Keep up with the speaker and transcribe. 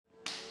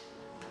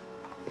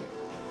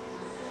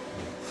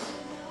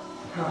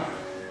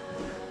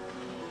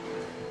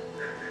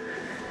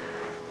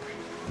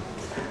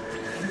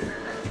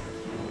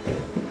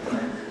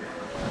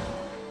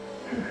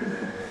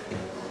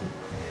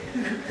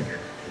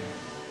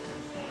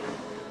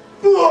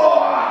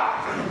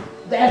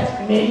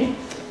That's me.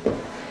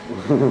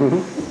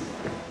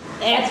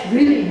 That's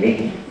really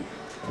me.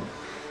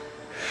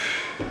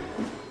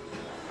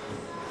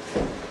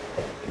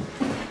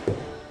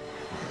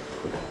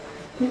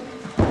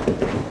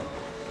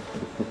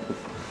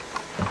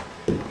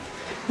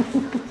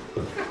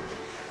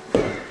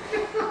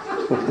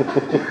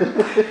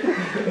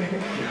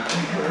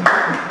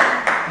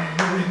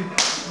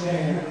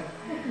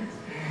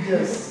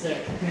 Just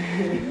sick.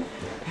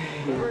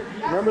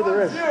 Remember the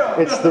wrist.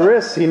 It's the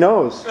wrist. He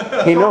knows.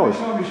 He knows.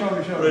 Show me.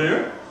 Right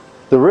here?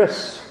 The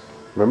wrist.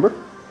 Remember?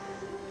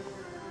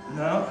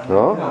 No.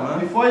 No?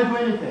 Before you do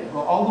anything, go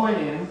all the way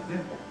in.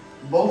 Yeah.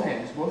 Both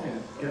hands.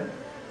 Okay.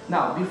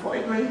 Now, before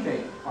you do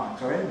anything,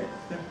 it's already there.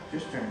 Yeah.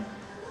 Just turn.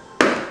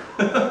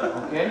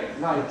 Okay?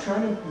 Now you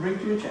turn and bring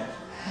to your chest.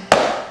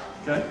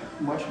 Okay.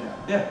 Much better.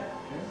 Yeah.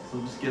 Okay.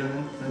 So just get him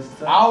in. Nice and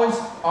tight. Always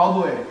all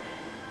the way.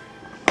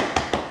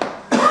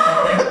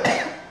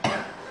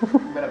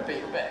 You better pay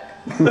it back.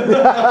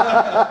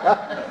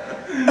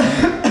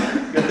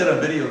 Got that on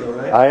video though,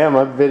 right? I am.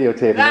 I'm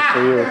videotaping it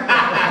for you.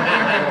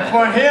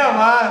 For him,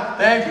 huh?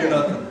 Thank you.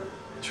 Nothing.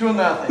 True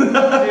nothing.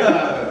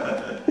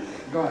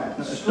 Go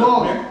ahead.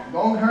 Slowly.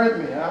 Don't hurt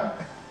me, huh?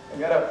 I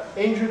got an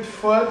injured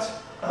foot.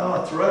 Oh,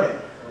 that's right.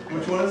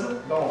 Which one is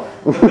it? Don't worry.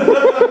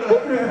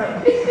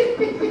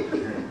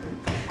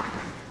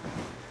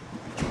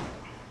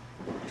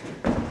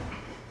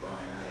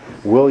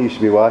 Will, you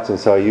should be watching,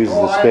 so he uses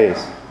Oh, the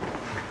space.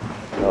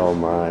 Oh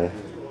my.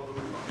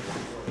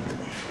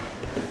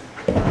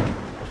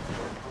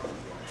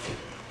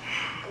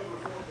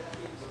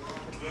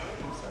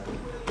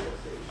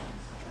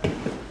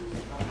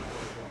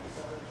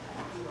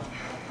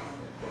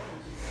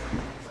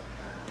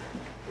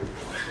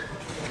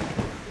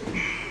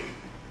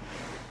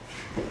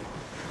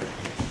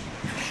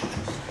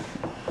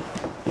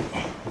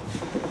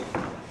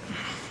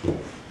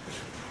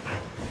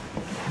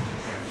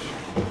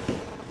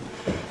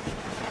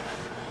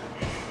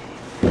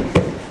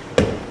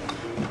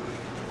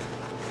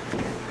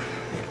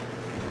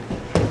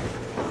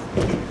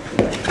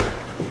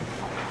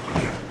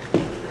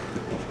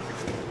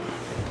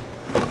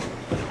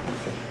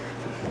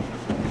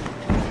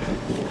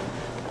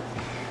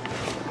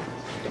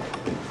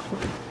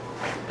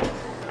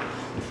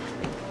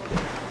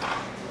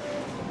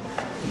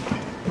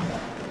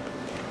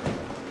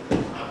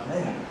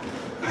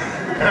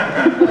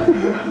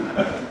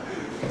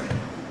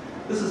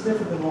 This is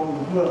different than what we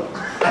were.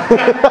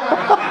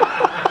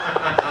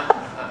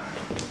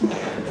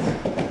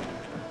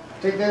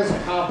 Take that as a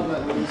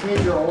compliment. These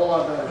means you're a whole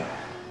lot better.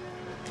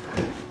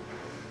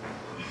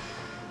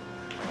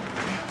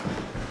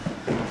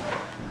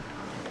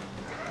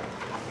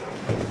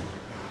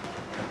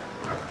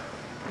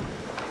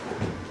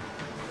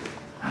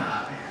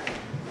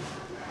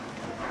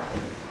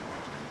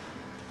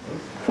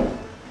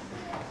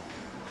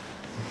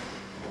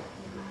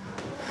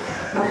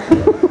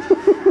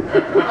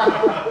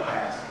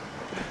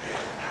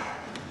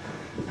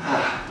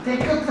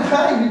 Take your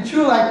time. You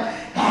chew like.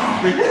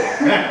 You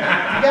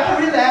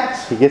gotta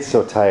relax. He gets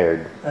so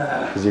tired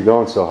because you're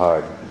going so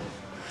hard.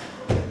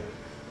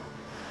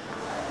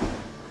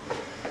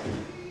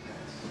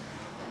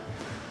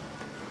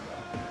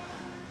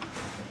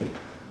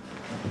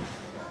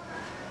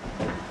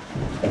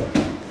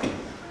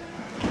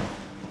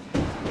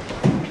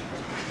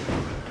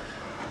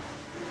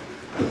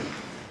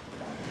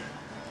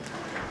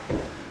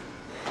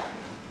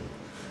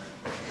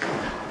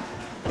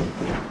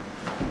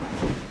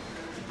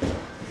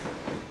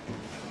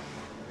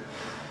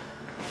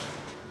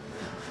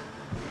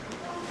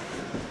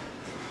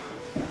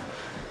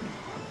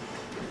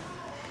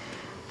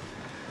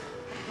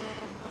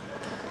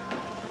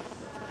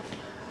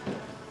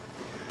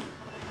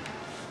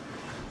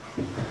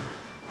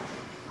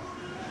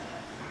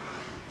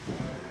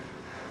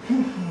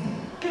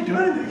 Can't do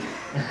anything.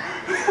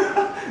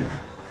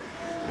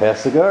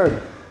 Pass the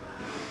guard.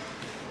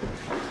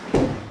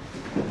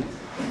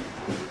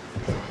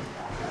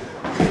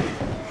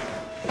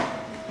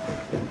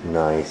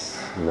 Nice,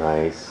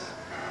 nice.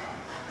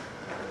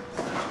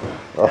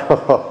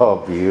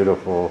 Oh,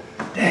 beautiful.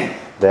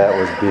 That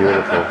was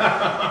beautiful.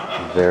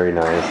 Very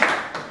nice.